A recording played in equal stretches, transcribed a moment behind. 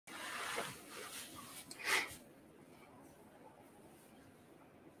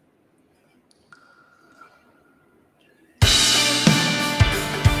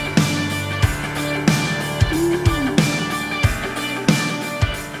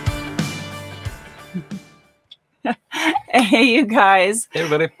Hey, you guys. Hey,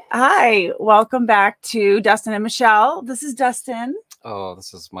 everybody. Hi. Welcome back to Dustin and Michelle. This is Dustin. Oh,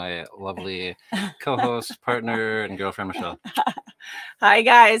 this is my lovely co-host, partner, and girlfriend, Michelle. Hi,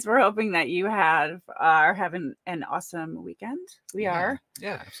 guys. We're hoping that you are having an awesome weekend. We are.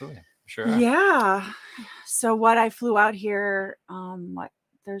 Yeah, absolutely. Sure are. Yeah. So I flew out here,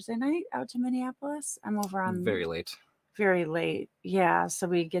 Thursday night out to Minneapolis. I'm over on Very late. Very late. Yeah. So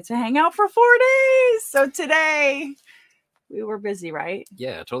we get to hang out for 4 days. So today we were busy, right?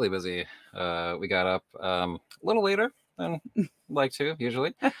 Yeah, totally busy. We got up a little later than like to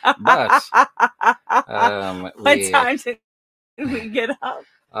usually, but what time did we get up?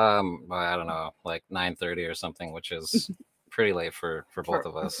 I don't know, like 9:30 or something, which is pretty late for both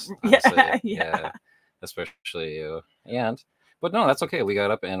of us. Honestly. Yeah, especially you. But no, that's okay. We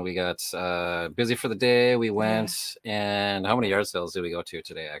got up and we got busy for the day. We went and how many yard sales did we go to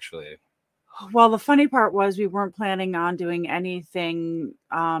today? Actually. Well, the funny part was we weren't planning on doing anything,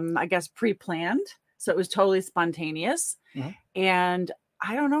 I guess, pre-planned. So it was totally spontaneous. Mm-hmm. And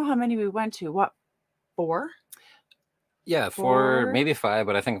I don't know how many we went to. What, 4? Yeah, 4, maybe 5,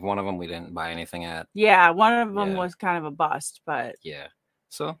 but I think one of them we didn't buy anything at. Yeah, one of them was kind of a bust, but yeah.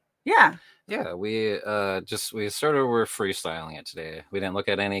 So yeah, we were freestyling it today. We didn't look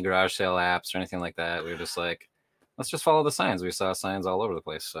at any garage sale apps or anything like that. We were just like, let's just follow the signs. We saw signs all over the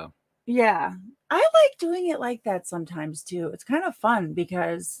place. So yeah, I like doing it like that sometimes too. It's kind of fun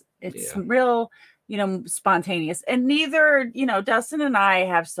because it's real, spontaneous. And neither, Dustin and I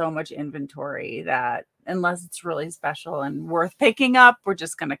have so much inventory that unless it's really special and worth picking up, we're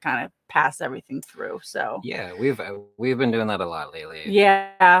just going to kind of pass everything through. So yeah, we've been doing that a lot lately.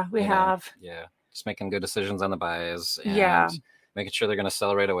 Yeah, we have. Yeah, just making good decisions on the buys and making sure they're going to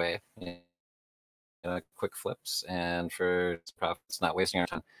sell right away. Quick flips and for profits, not wasting our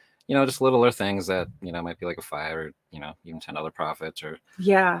time. Just littler things that, might be like a 5 or, even $10 profit or.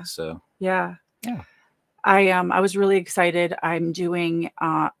 So. Yeah. I was really excited. I'm doing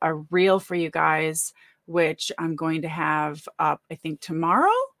a reel for you guys, which I'm going to have up, I think,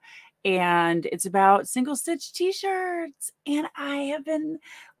 tomorrow. And it's about single stitch t-shirts. And I have been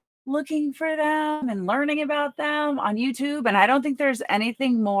looking for them and learning about them on YouTube. And I don't think there's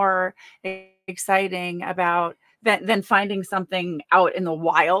anything more exciting about than finding something out in the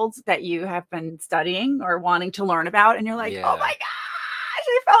wild that you have been studying or wanting to learn about. And you're like, oh my gosh,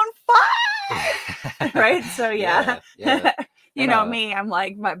 I found 5. Right? So you know me, I'm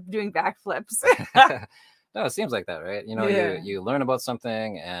like doing backflips. No, it seems like that, right? You learn about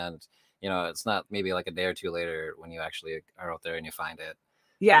something and it's not maybe like a day or two later when you actually are out there and you find it.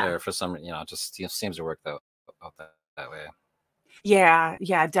 Or for some, it just seems to work out that way. Yeah,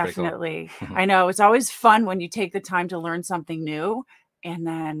 definitely. Cool. I know it's always fun when you take the time to learn something new and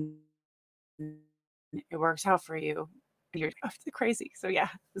then it works out for you. You're crazy. So it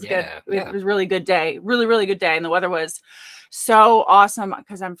was good. It was a really good day. Really, really good day. And the weather was so awesome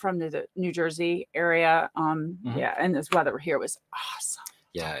because I'm from the New Jersey area. And this weather here was awesome.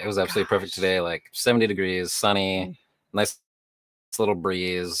 Yeah, it was absolutely perfect today. Like 70 degrees, sunny, nice little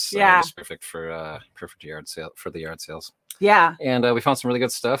breeze. Just perfect for the yard sales. Yeah. And we found some really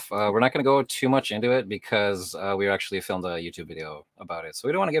good stuff. We're not going to go too much into it because we actually filmed a YouTube video about it. So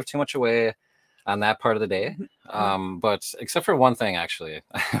we don't want to give too much away on that part of the day. But except for one thing, actually.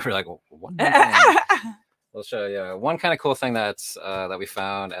 We're like, one thing. We'll show you one kind of cool thing that we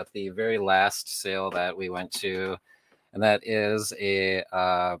found at the very last sale that we went to. And that is a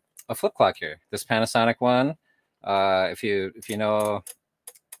flip clock here. This Panasonic one.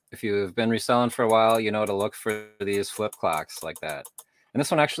 If you've been reselling for a while, you know to look for these flip clocks like that. And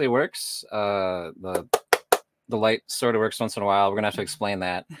this one actually works. The light sort of works once in a while. We're gonna have to explain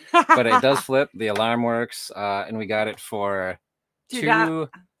that, but it does flip. The alarm works, and we got it for $2.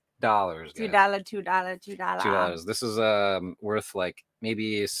 $2. This is worth like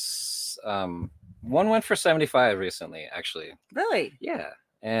maybe one went for 75 recently, actually. Really? Yeah.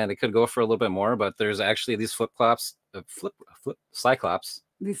 And it could go for a little bit more, but there's actually these flip Cyclops.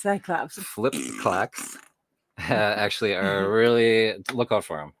 These Cyclops. Flip clocks actually are really, look out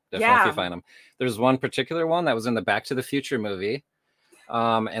for them. Definitely if you find them. There's one particular one that was in the Back to the Future movie.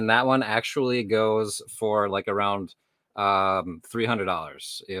 And that one actually goes for like around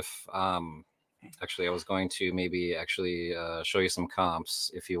 $300. If actually I was going to maybe actually show you some comps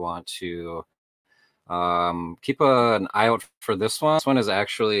if you want to keep an eye out for this one. This one is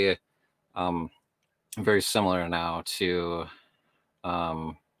actually very similar now to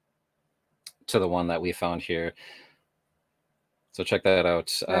the one that we found here. So check that out.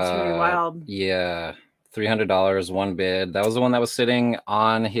 That's really wild. Yeah, $300, one bid. That was the one that was sitting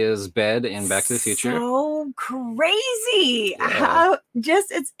on his bed in Back to the Future. So crazy Yeah. how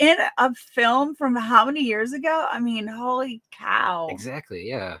just it's in a film from how many years ago? I mean, holy cow. Exactly.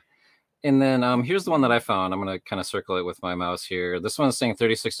 Yeah. And then here's the one that I found. I'm gonna kind of circle it with my mouse here. This one's saying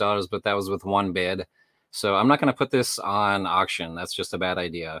 $36, but that was with one bid. So I'm not gonna put this on auction. That's just a bad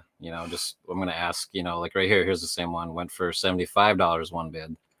idea. Just I'm gonna ask. Like right here. Here's the same one. Went for $75 one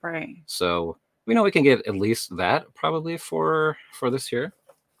bid. Right. So we know we can get at least that probably for this year.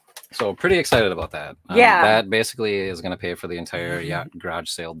 So pretty excited about that. Yeah. That basically is gonna pay for the entire yacht garage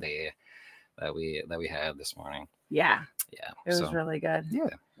sale day that we had this morning. Yeah. Yeah. It was really good. Yeah.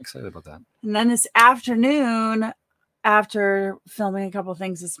 Excited about that. And then this afternoon, after filming a couple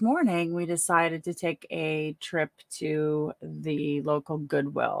things this morning, we decided to take a trip to the local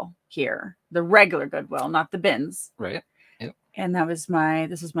Goodwill here, the regular Goodwill, not the bins. Right. Yep. And this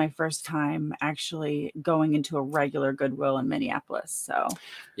was my first time actually going into a regular Goodwill in Minneapolis. So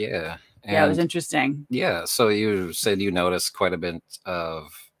yeah. Yeah, it was interesting. Yeah. So you said you noticed quite a bit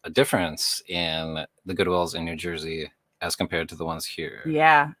of a difference in the Goodwills in New Jersey as compared to the ones here.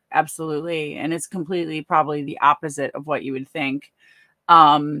 Yeah, absolutely. And it's completely probably the opposite of what you would think.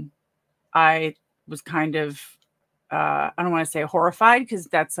 I was kind of, I don't want to say horrified because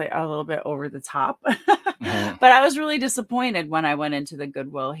that's like a little bit over the top, but I was really disappointed when I went into the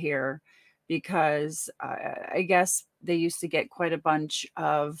Goodwill here because I guess they used to get quite a bunch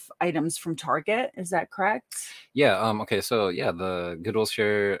of items from Target. Is that correct? Yeah. Okay. So yeah, the Goodwills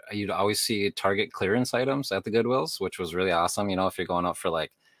here, you'd always see Target clearance items at the Goodwills, which was really awesome. If you're going out for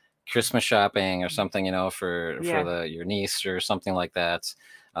like Christmas shopping or something, for your niece or something like that.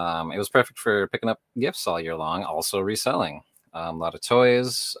 It was perfect for picking up gifts all year long. Also reselling. A lot of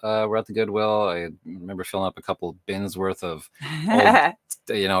toys were at the Goodwill. I remember filling up a couple bins worth of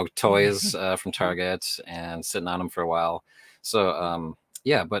old, toys from Target and sitting on them for a while. So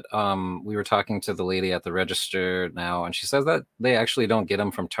yeah, but we were talking to the lady at the register now, and she says that they actually don't get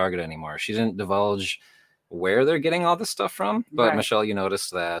them from Target anymore. She didn't divulge where they're getting all this stuff from, but Right. Michelle, you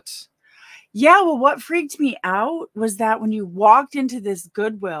noticed that. Yeah, well, what freaked me out was that when you walked into this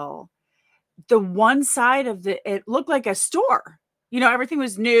Goodwill, the one side of it looked like a store. Everything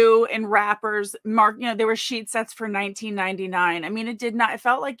was new in wrappers, marked, there were sheet sets for $19.99. I mean, it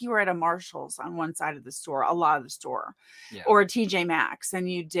felt like you were at a Marshall's on one side of the store, a lot of the store, Yeah. or a TJ Maxx, and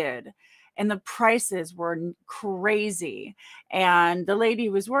you did. And the prices were crazy. And the lady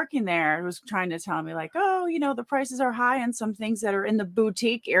who was working there was trying to tell me like, oh, the prices are high on some things that are in the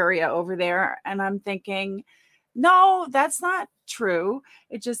boutique area over there. And I'm thinking, no, that's not true.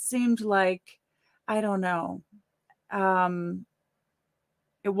 It just seemed like, I don't know.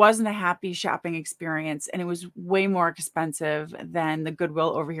 It wasn't a happy shopping experience, and it was way more expensive than the Goodwill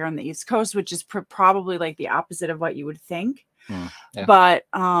over here on the East Coast, which is probably like the opposite of what you would think. Yeah.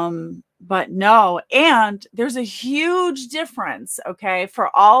 But no, and there's a huge difference, okay, for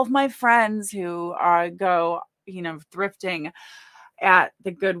all of my friends who go, thrifting at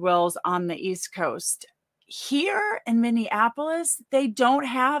the Goodwills on the East Coast. Here in Minneapolis, they don't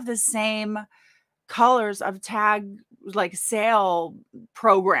have the same colors of tag like sale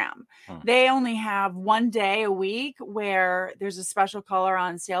program. They only have one day a week where there's a special color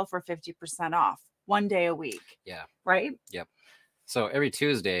on sale for 50% off. One day a week. Yeah. Right? Yep. So every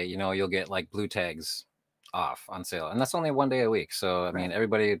Tuesday, you'll get like blue tags off on sale, and that's only one day a week. So I mean,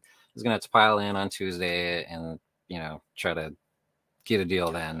 everybody is gonna have to pile in on Tuesday and try to get a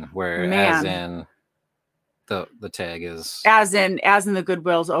deal then. Whereas in the tag is as in the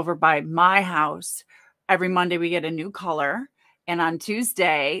Goodwills over by my house. Every Monday we get a new color, and on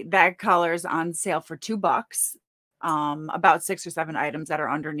Tuesday that color is on sale for $2. About 6 or 7 items that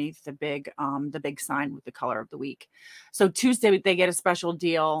are underneath the big sign with the color of the week. So Tuesday they get a special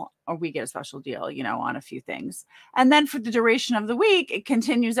deal, or we get a special deal, on a few things. And then for the duration of the week, it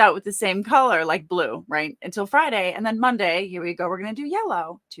continues out with the same color, like blue, right? Until Friday. And then Monday, here we go, we're going to do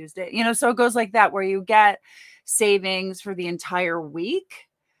yellow. Tuesday, so it goes like that, where you get savings for the entire week.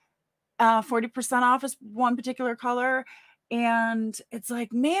 40% off is one particular color. And it's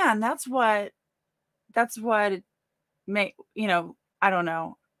like, man, that's what I don't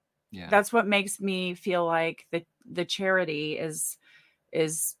know. Yeah. That's what makes me feel like the charity is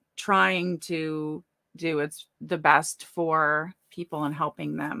trying to do the best for people and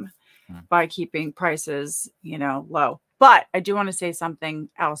helping them by keeping prices, low. But I do want to say something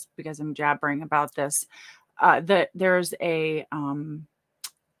else because I'm jabbering about this. There's a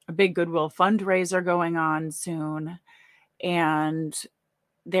big Goodwill fundraiser going on soon, and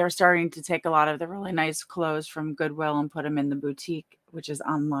they're starting to take a lot of the really nice clothes from Goodwill and put them in the boutique, which is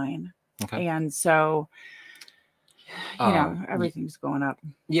online. Okay. And so, everything's going up.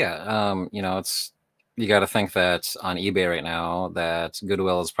 Yeah. you got to think that on eBay right now, that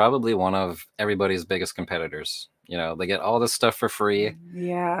Goodwill is probably one of everybody's biggest competitors. You know, they get all this stuff for free.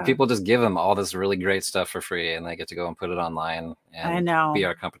 Yeah. People just give them all this really great stuff for free, and they get to go and put it online I and know. be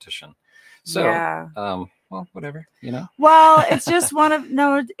our competition. So, Yeah. well, whatever, you know. Well, it's just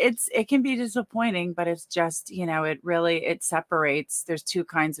it can be disappointing, but it's just, it separates. There's two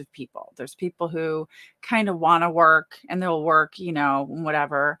kinds of people. There's people who kind of want to work and they'll work,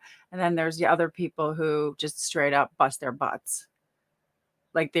 whatever. And then there's the other people who just straight up bust their butts.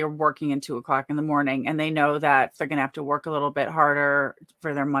 Like they're working at 2:00 in the morning and they know that they're going to have to work a little bit harder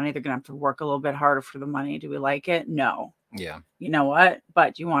for their money. They're going to have to work a little bit harder for the money. Do we like it? No. Yeah. You know what?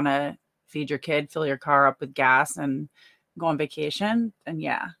 But you want to feed your kid, fill your car up with gas and go on vacation. And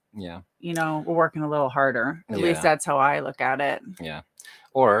yeah. We're working a little harder. At least that's how I look at it. Yeah.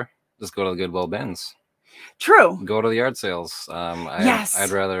 Or just go to the Goodwill bins. True. Go to the yard sales. Yes.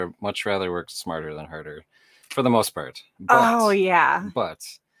 I'd much rather work smarter than harder for the most part. But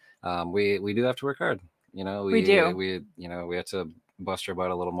we do have to work hard. We do. We have to bust our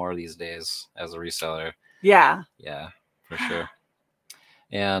butt a little more these days as a reseller. Yeah. Yeah, for sure.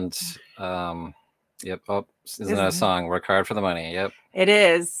 And yep. Oh, isn't that a song? Work hard for the money. Yep. It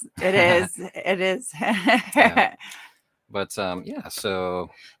is. It is. It is. Yeah. But So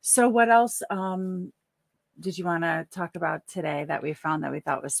what else did you want to talk about today that we found that we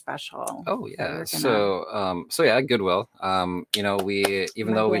thought was special? Oh yeah. So Goodwill. Even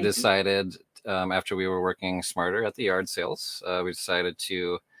though we decided after we were working smarter at the yard sales, we decided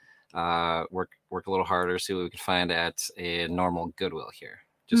to work a little harder, see what we could find at a normal Goodwill here,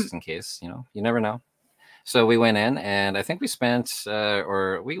 just in case. You never know. So we went in, and I think we spent,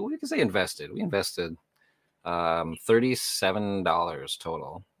 we could say invested. We invested $37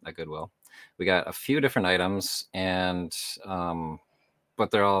 total at Goodwill. We got a few different items, and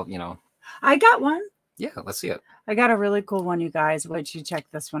but they're all, I got one. Yeah, let's see it. I got a really cool one, you guys. Why don't you check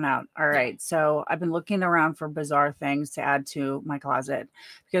this one out? All right. So I've been looking around for bizarre things to add to my closet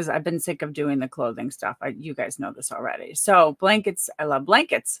because I've been sick of doing the clothing stuff. You guys know this already. So blankets, I love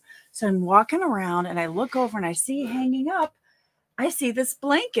blankets. So I'm walking around and I look over and I see hanging up, I see this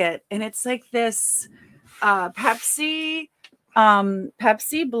blanket, and it's like this Pepsi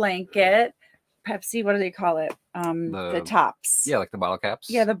blanket. Pepsi, what do they call it? The tops. Yeah, like the bottle caps.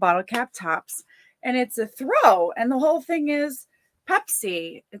 Yeah, the bottle cap tops. And it's a throw, and the whole thing is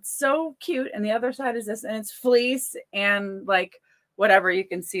Pepsi. It's so cute. And the other side is this, and it's fleece and like whatever you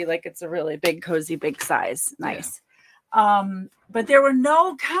can see, like it's a really big, cozy, big size. Nice. Yeah. But there were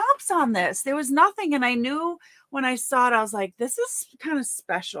no caps on this. There was nothing. And I knew when I saw it, I was like, this is kind of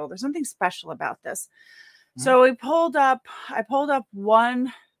special. There's something special about this. Mm-hmm. So I pulled up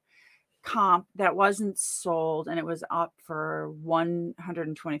one comp that wasn't sold, and it was up for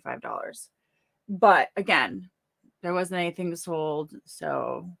 $125. But again, there wasn't anything sold,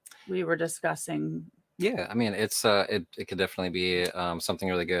 so we were discussing. Yeah, I mean, it's it could definitely be something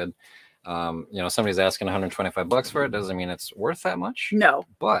really good. Somebody's asking $125 for it. Doesn't mean it's worth that much. No,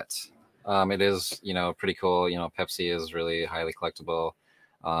 but it is pretty cool. Pepsi is really highly collectible.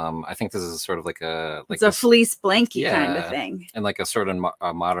 I think this is sort of like it's a fleece blankie kind of thing, and like a sort of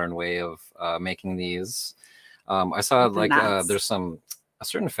modern way of making these. I saw there's a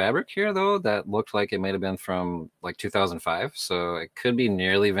certain fabric here though that looked like it might have been from like 2005, so it could be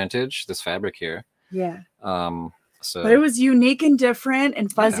nearly vintage, this fabric here. Yeah. So but it was unique and different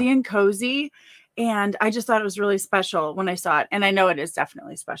and fuzzy and cozy, and I just thought it was really special when I saw it, and I know it is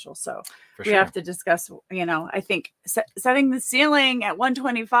definitely special. So we have to discuss, I think setting the ceiling at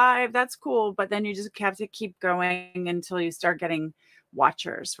 125, that's cool, but then you just have to keep going until you start getting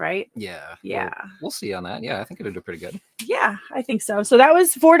watchers, right? Yeah. We'll see on that. Yeah, I think it'll do pretty good. Yeah, I think so. So that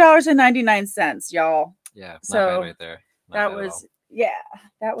was $4.99, y'all. Yeah, not bad right there. That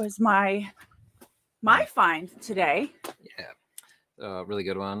was my find today. Yeah, really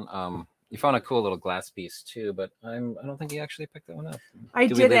good one. You found a cool little glass piece too, but I don't think you actually picked that one up.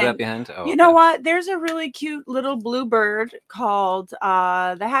 Did we leave that behind? Oh, you know what? There's a really cute little bluebird called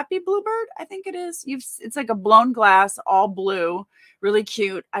the Happy Bluebird, I think it is. It's like a blown glass, all blue, really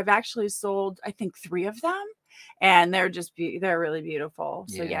cute. I've actually sold, I think, 3 of them, and they're really beautiful.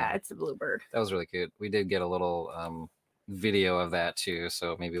 So yeah, it's a bluebird. That was really cute. We did get a little video of that too,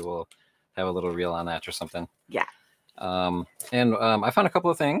 so maybe we'll have a little reel on that or something. Yeah. I found a couple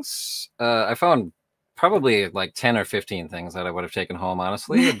of things. I found probably like 10 or 15 things that I would have taken home,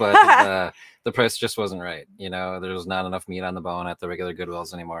 honestly, but the price just wasn't right. There's not enough meat on the bone at the regular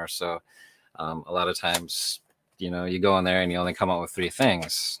Goodwills anymore. So a lot of times, you go in there and you only come out with 3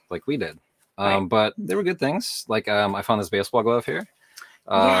 things like we did. But they were good things. Like I found this baseball glove here.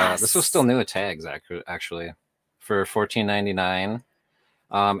 This was still new at tags, actually, for $14.99.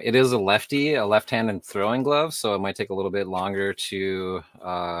 It is a left-handed throwing glove, so it might take a little bit longer to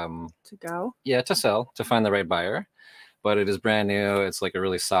go. Yeah, to sell, to find the right buyer. But it is brand new. It's like a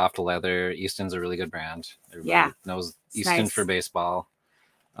really soft leather. Easton's a really good brand. Everybody knows Easton for baseball.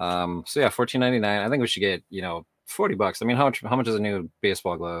 So yeah, $14.99. I think we should get, you know, $40. I mean, how much is a new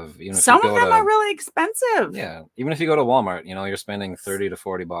baseball glove? Even if some of them are really expensive. Yeah, even if you go to Walmart, you know, you're spending $30 to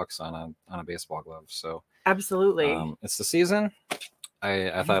 $40 on a baseball glove. So absolutely, it's the season.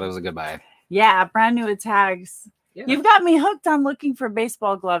 I thought it was a good buy. Yeah, brand new at tags. Yeah. You've got me hooked on looking for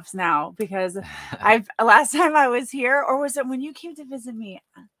baseball gloves now, because last time I was here, or was it when you came to visit me?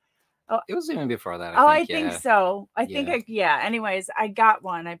 Oh, it was even before that. I think so. I think anyways, I got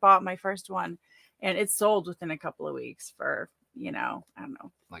one. I bought my first one, and it sold within a couple of weeks for, you know, I don't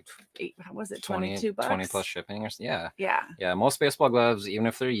know, like was it $22? 20 plus shipping, or yeah. Most baseball gloves, even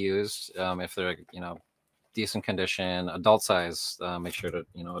if they're used, if they're, you know, decent condition, adult size, make sure to,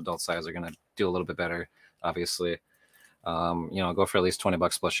 you know, adult size are gonna do a little bit better, obviously. You know, go for at least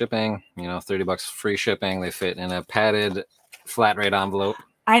 $20 plus shipping, you know, $30 free shipping. They fit in a padded flat rate envelope.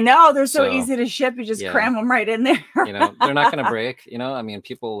 I know, they're so easy to ship. You just cram them right in there. You know, they're not going to break. You know, I mean,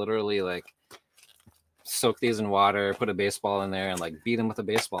 people literally like soak these in water, put a baseball in there, and like beat them with a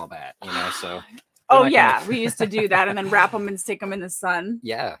baseball bat. You know, so. Oh yeah, we used to do that, and then wrap them and stick them in the sun.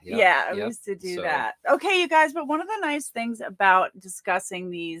 Yeah, we used to do that. Okay, you guys, but one of the nice things about discussing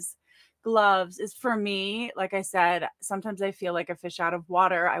these gloves is, for me, like I said, sometimes I feel like a fish out of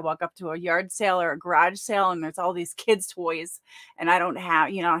water. I walk up to a yard sale or a garage sale, and there's all these kids' toys, and I don't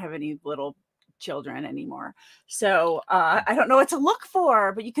have any little children anymore. So I don't know what to look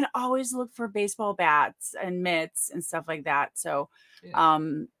for, but you can always look for baseball bats and mitts and stuff like that. So,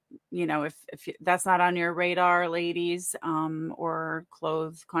 you know, if that's not on your radar, ladies, or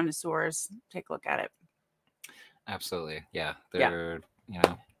clothes connoisseurs, take a look at it. Absolutely. Yeah. They're, you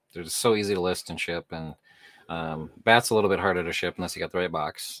know, they're just so easy to list and ship, and bats a little bit harder to ship unless you got the right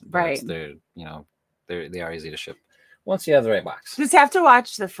box. Right. They're, you know, they are easy to ship once you have the right box. Just have to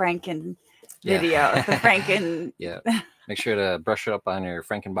watch the Franken video. The Franken. Yeah. Make sure to brush up on your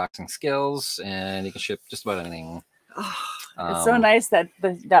Franken boxing skills, and you can ship just about anything. It's so nice that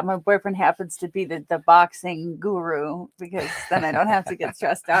my boyfriend happens to be the boxing guru, because then I don't have to get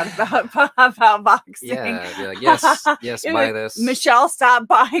stressed out about boxing. Yeah, be like, yes, buy this. Michelle, stop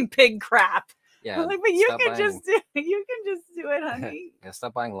buying pig crap. Yeah, like, but you can just do it, honey. Yeah,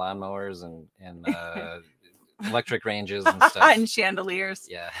 stop buying lawnmowers and electric ranges and stuff, and chandeliers.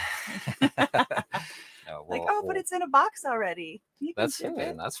 Yeah. No, but it's in a box already. That's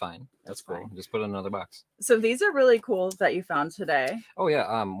fine. That's cool. Fine. Just put it in another box. So these are really cool that you found today. Oh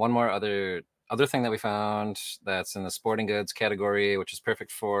yeah. One more other thing that we found that's in the sporting goods category, which is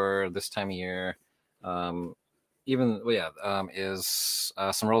perfect for this time of year. Is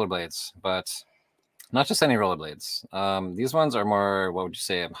some rollerblades, but not just any rollerblades. These ones are more, what would you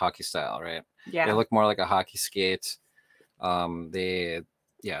say, hockey style, right? Yeah. They look more like a hockey skate. They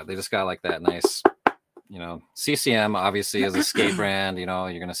just got like that nice, you know, CCM obviously is a skate brand. You know,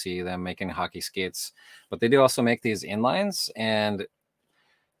 you're going to see them making hockey skates, but they do also make these inlines, and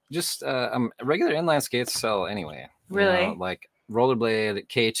just regular inline skates sell anyway. Really? You know, like Rollerblade,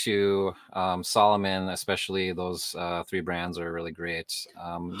 K2, Solomon, especially those 3 brands are really great.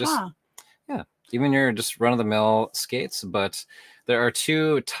 Even your just run-of-the-mill skates, but there are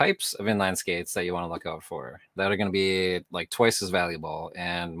 2 types of inline skates that you want to look out for that are going to be like twice as valuable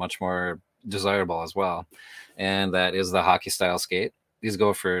and much more desirable as well, and that is the hockey style skate. These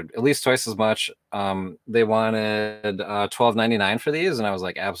go for at least twice as much. They wanted $12.99 for these, and I was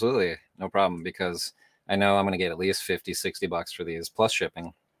like, absolutely no problem, because I know I'm going to get at least $50-$60 for these plus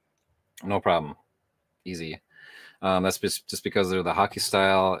shipping. No problem, easy. That's just because they're the hockey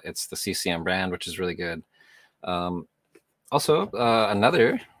style. It's the CCM brand, which is really good. Also,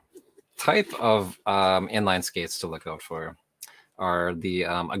 another type of inline skates to look out for are the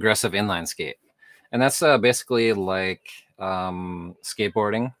aggressive inline skate, and that's basically like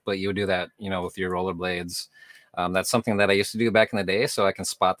skateboarding, but you would do that, you know, with your rollerblades. That's something that I used to do back in the day, so I can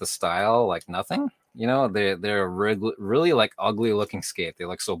spot the style like nothing. You know, they're really like ugly looking skate. They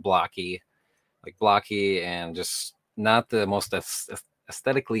look so blocky, and just not the most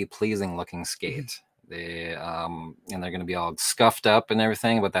aesthetically pleasing looking skate. They and they're going to be all scuffed up and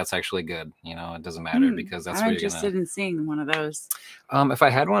everything, but that's actually good. You know, it doesn't matter, because that's I'm interested in seeing one of those. If I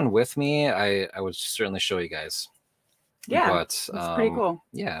had one with me, I would certainly show you guys. Yeah, but that's pretty cool.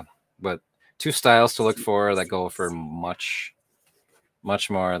 Yeah, but 2 styles to look for that go for much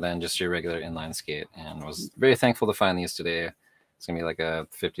more than just your regular inline skate, and was very thankful to find these today. It's gonna be like a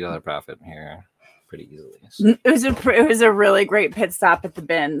 $50 profit here, pretty easily. So. It was a really great pit stop at the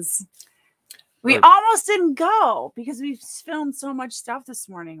bins. We almost didn't go because we filmed so much stuff this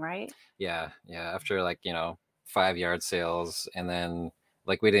morning, right? Yeah. After like 5 yard sales, and then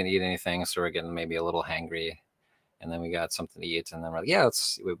like we didn't eat anything, so we're getting maybe a little hangry, and then we got something to eat, and then we're like, yeah,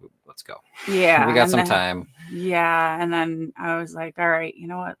 let's go. Yeah, we got some time. Yeah, and then I was like, all right, you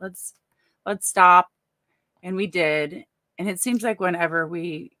know what? Let's stop, and we did. And it seems like whenever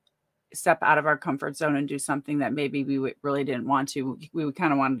we step out of our comfort zone and do something that maybe we really didn't want to, we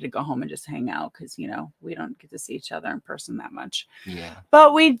kind of wanted to go home and just hang out because we don't get to see each other in person that much. Yeah,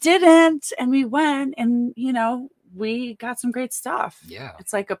 but we didn't, and we went, and we got some great stuff. Yeah,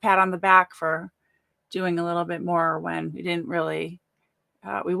 it's like a pat on the back for doing a little bit more when we didn't really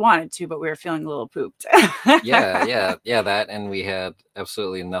we wanted to, but we were feeling a little pooped. yeah, that, and we had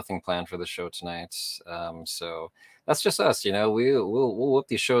absolutely nothing planned for the show tonight, so that's just us, we'll whip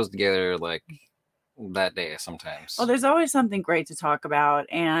these shows together like that day sometimes. Well, there's always something great to talk about,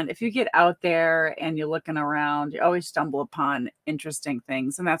 and if you get out there and you're looking around, you always stumble upon interesting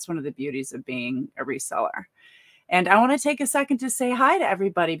things, and that's one of the beauties of being a reseller. And I want to take a second to say hi to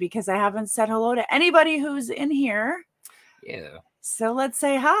everybody because I haven't said hello to anybody who's in here. Yeah. So let's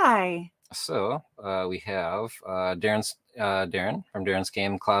say hi. So we have Darren from Darren's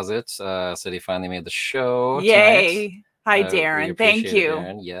Game Closet said he finally made the show. Yay. Tonight. Hi, Darren. Thank you.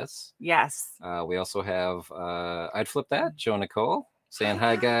 Darren. Yes. Yes. We also have I'd Flip That, Joe Nicole, saying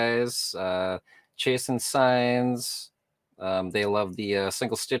hi, guys. Chasing Signs. They love the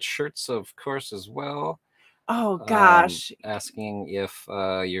single stitch shirts, of course, as well. Oh, gosh. Asking if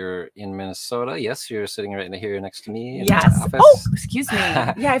you're in Minnesota. Yes, you're sitting right here next to me. Yes. Oh, excuse me.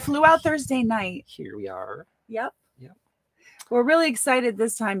 Yeah, I flew out Thursday night. Here we are. Yep. We're really excited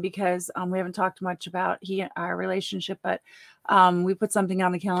this time because we haven't talked much about our relationship, but we put something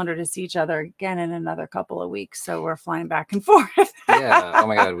on the calendar to see each other again in another couple of weeks. So we're flying back and forth. Yeah. Oh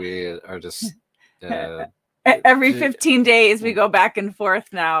my God. We are just every 15 days we go back and forth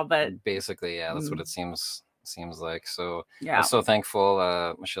now. But basically, yeah, that's what it seems like. So yeah, I'm so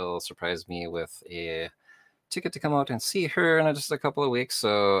thankful. Michelle surprised me with a ticket to come out and see her in just a couple of weeks.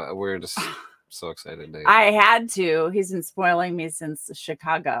 So we're just so excited. I had to. He's been spoiling me since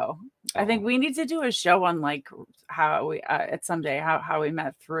Chicago. I think we need to do a show on like how we at someday how we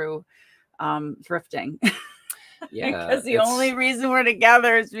met through thrifting. Yeah, because the only reason we're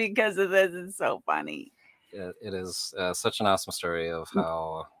together is because of this. It's so funny. It is such an awesome story of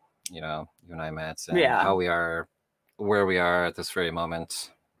how you and I met and how we are where we are at this very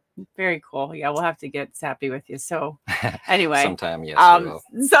moment. Very cool. Yeah, we'll have to get sappy with you. So anyway, sometime, yes, we will.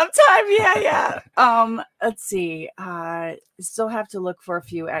 Sometime, yeah. Let's see. Still have to look for a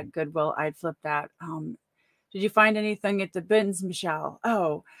few at Goodwill. I'd flip that. Did you find anything at the bins, Michelle?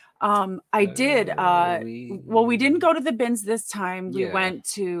 Oh, I did. Well, we didn't go to the bins this time. We went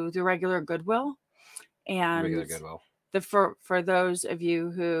to the regular Goodwill. And regular Goodwill. For those of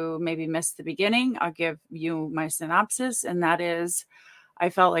you who maybe missed the beginning, I'll give you my synopsis, and that is, I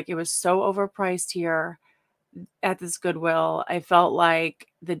felt like it was so overpriced here at this Goodwill. I felt like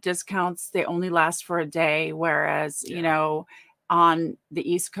the discounts, they only last for a day, whereas on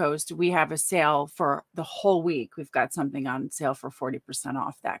the East Coast, we have a sale for the whole week. We've got something on sale for 40%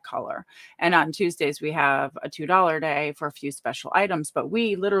 off that color. And on Tuesdays, we have a $2 day for a few special items. But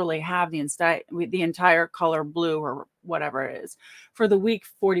we literally have the entire color blue or whatever it is for the week,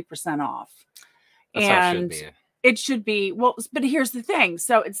 40% off. That's how it should be. It should be. Well, but here's the thing.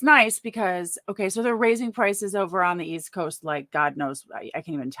 So it's nice because, so they're raising prices over on the East Coast. Like God knows, I can't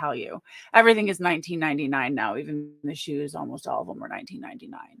even tell you. Everything is $19.99 now. Even the shoes, almost all of them are $19.99.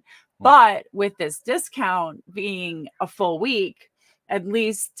 But with this discount being a full week, at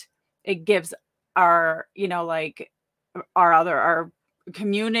least it gives our, our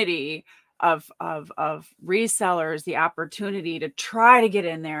community of resellers the opportunity to try to get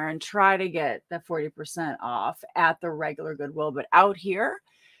in there and try to get the 40% off at the regular Goodwill. But out here,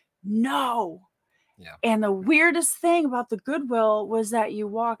 no. Yeah. And the weirdest thing about the Goodwill was that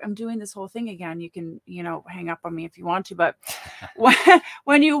I'm doing this whole thing again. You can, hang up on me if you want to, but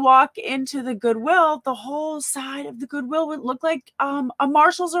when you walk into the Goodwill, the whole side of the Goodwill would look like a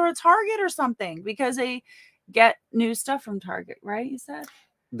Marshall's or a Target or something, because they get new stuff from Target, right? You said?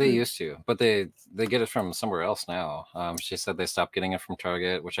 They used to, but they get it from somewhere else now. She said they stopped getting it from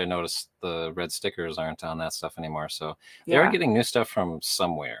Target, which I noticed the red stickers aren't on that stuff anymore. So they are getting new stuff from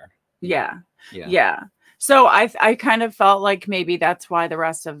somewhere. Yeah. So I kind of felt like maybe that's why the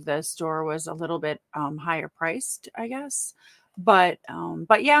rest of the store was a little bit higher priced, I guess. But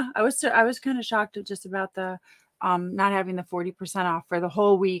yeah, I was kind of shocked just about the not having the 40% off for the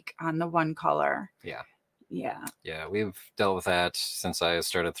whole week on the one color. Yeah. Yeah. Yeah, we've dealt with that since I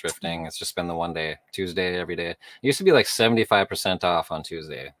started thrifting. It's just been the one day, Tuesday, every day. It used to be like 75% off on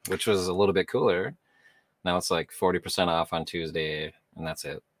Tuesday, which was a little bit cooler. Now it's like 40% off on Tuesday, and that's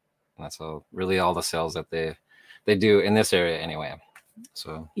it. And that's really all the sales that they do in this area anyway.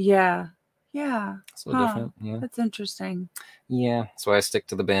 So yeah. Yeah. So different. Yeah. That's interesting. Yeah. So I stick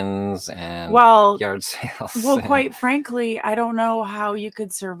to the bins and yard sales. Well, quite frankly, I don't know how you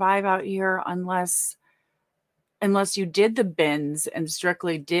could survive out here unless you did the bins and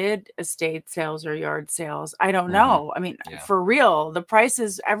strictly did estate sales or yard sales. I don't know. I mean, for real, the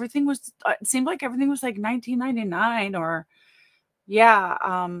prices, everything was, it seemed like everything was like $19.99 or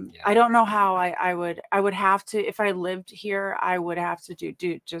I don't know how I would have to, if I lived here, I would have to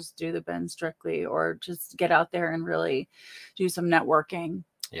just do the bin strictly or just get out there and really do some networking.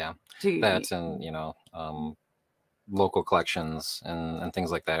 Yeah. That's and local collections and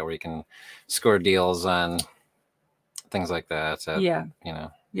things like that where you can score deals on things like that. Yeah.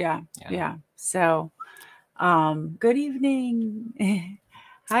 So, good evening.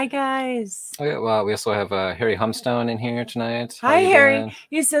 Hi, guys. Oh, yeah. Well, we also have Harry Humstone in here tonight. Hi, Harry.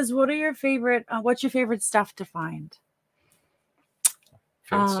 He says, what's your favorite stuff to find?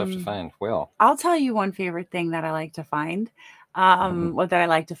 Favorite stuff to find? Well, I'll tell you one favorite thing that I like to find. What that I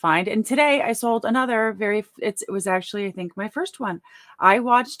like to find. And today I sold another it was actually, I think, my first one. I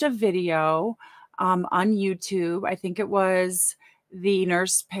watched a video on YouTube. I think it was the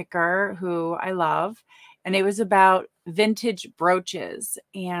Nurse Picker, who I love. And it was about vintage brooches.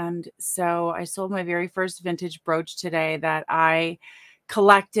 And so I sold my very first vintage brooch today that I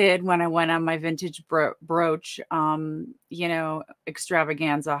collected when I went on my vintage brooch,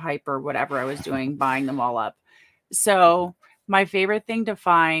 extravaganza hype or whatever I was doing, buying them all up. So my favorite thing to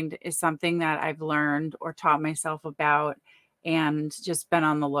find is something that I've learned or taught myself about and just been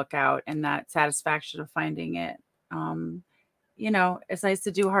on the lookout, and that satisfaction of finding it. It's nice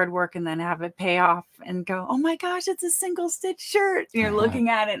to do hard work and then have it pay off and go, oh my gosh, it's a single stitch shirt. And you're looking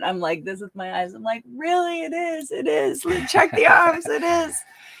at it. And I'm like this with my eyes. I'm like, really? It is. It is. Check the arms. It is.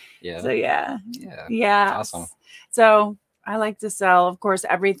 Yeah. So yeah. Awesome. So I like to sell, of course,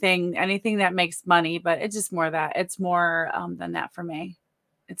 anything that makes money, but it's just more that it's more than that for me.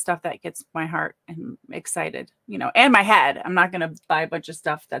 It's stuff that gets my heart and excited, and my head. I'm not going to buy a bunch of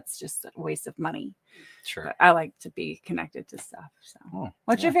stuff that's just a waste of money. Sure. But I like to be connected to stuff. So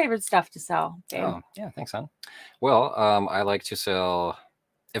what's your favorite stuff to sell, babe? Oh, yeah. Thanks, hon. Well, I like to sell,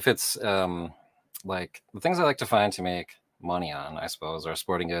 if it's like the things I like to find to make money on, I suppose, are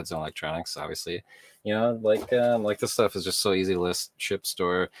sporting goods and electronics, obviously. Like this stuff is just so easy to list, ship,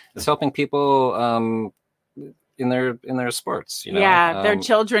 store. It's helping people in their sports, their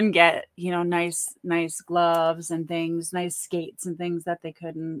children get nice gloves and things, nice skates and things that they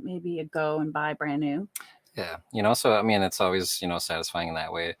couldn't maybe go and buy brand new. So I mean, it's always satisfying in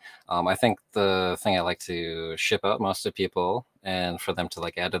that way. I think the thing I like to ship out most to people and for them to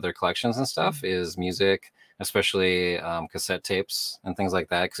like add to their collections and stuff is music, especially cassette tapes and things like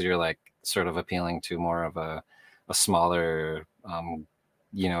that, because you're like sort of appealing to more of a smaller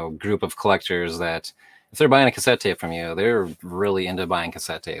group of collectors that if they're buying a cassette tape from you, they're really into buying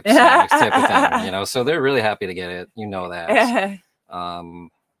cassette tapes, type of thing, so they're really happy to get it. That.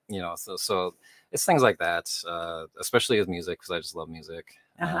 So it's things like that, especially with music, because I just love music,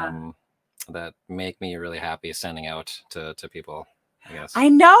 that make me really happy sending out to people, I guess. I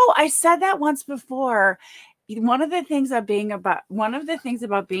know. I said that once before. One of the things about being a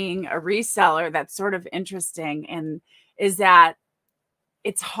reseller that's sort of interesting is that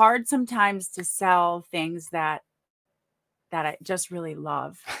it's hard sometimes to sell things that I just really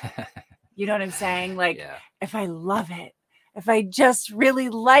love. You know what I'm saying? Like, if I love it, if I just really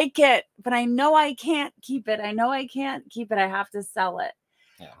like it, but I know I can't keep it. I have to sell it.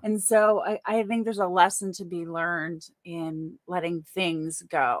 Yeah. And so I think there's a lesson to be learned in letting things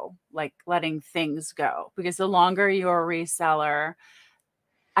go, because the longer you're a reseller,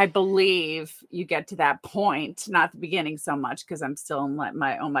 I believe you get to that point, not the beginning so much, because I'm still in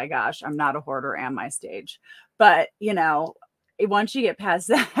oh my gosh, I'm not a hoarder and my stage. But, once you get past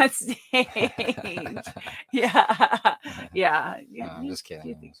that stage, No, I'm just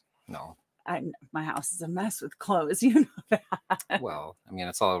kidding. No. My house is a mess with clothes, you know that. Well, I mean,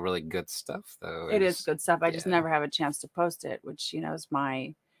 it's all really good stuff, though. It is good stuff. I just never have a chance to post it, which, is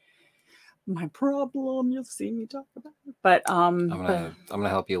my problem. You'll see me talk about it. But I'm gonna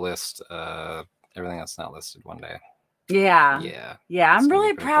help you list everything that's not listed one day. Yeah. I'm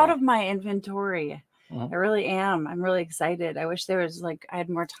really proud of my inventory. I really am. I'm really excited. I wish there was I had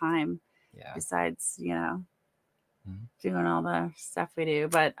more time. Yeah. Besides, doing all the stuff we do.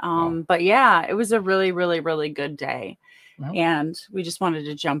 But Wow. but yeah, it was a really, really, really good day. Mhm. And we just wanted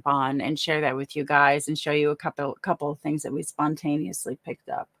to jump on and share that with you guys and show you a couple of things that we spontaneously picked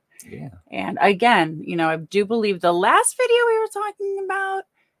up. Yeah. And again, you know, I do believe the last video we were talking about,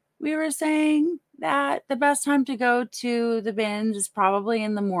 we were saying that the best time to go to the bins is probably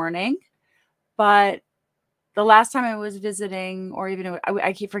in the morning. But the last time I was visiting, or even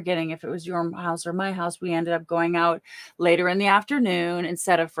I keep forgetting if it was your house or my house, we ended up going out later in the afternoon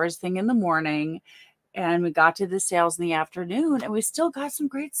instead of first thing in the morning. And we got to the sales in the afternoon and we still got some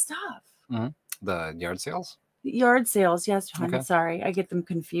great stuff. The yard sales? Yard sales, yes, honey. Okay. Sorry, I get them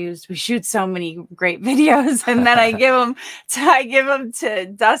confused. We shoot so many great videos, and then I give them to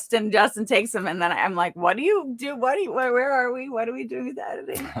Dustin. Dustin takes them, and then I'm like, "What do you do? Where are we? What are we doing with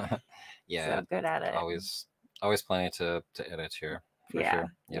editing?" Yeah, So good at it. Always plenty to edit here. For Yeah,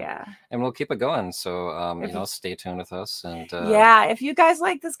 sure. Yep. yeah. And we'll keep it going. So If you know, stay tuned with us. And yeah, if you guys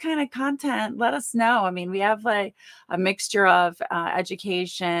like this kind of content, let us know. I mean, we have like a mixture of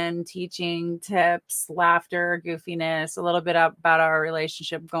education, teaching, tips, laughter, goofiness, a little bit about our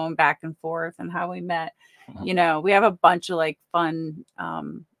relationship going back and forth and how we met. You know, we have a bunch of like fun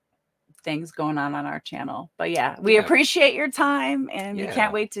things going on our channel. But yeah, we appreciate your time, and we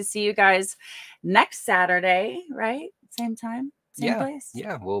can't wait to see you guys next Saturday, right? Same time, same place.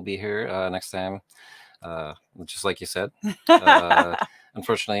 Yeah, we'll be here next time. Just like you said.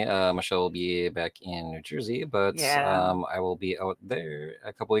 Unfortunately, Michelle will be back in New Jersey, but I will be out there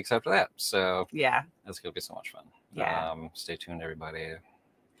a couple weeks after that. So yeah, that's gonna be so much fun. Yeah. Stay tuned, everybody.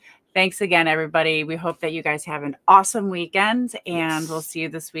 Thanks again, everybody. We hope that you guys have an awesome weekend, and we'll see you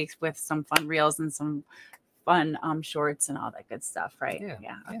this week with some fun reels and some fun shorts and all that good stuff, right?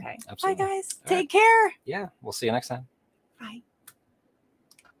 Yeah. Okay. Absolutely. Bye, guys. Take care. Yeah. We'll see you next time. Bye.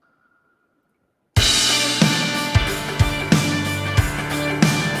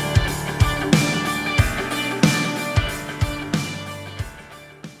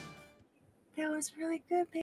 That was really good, baby.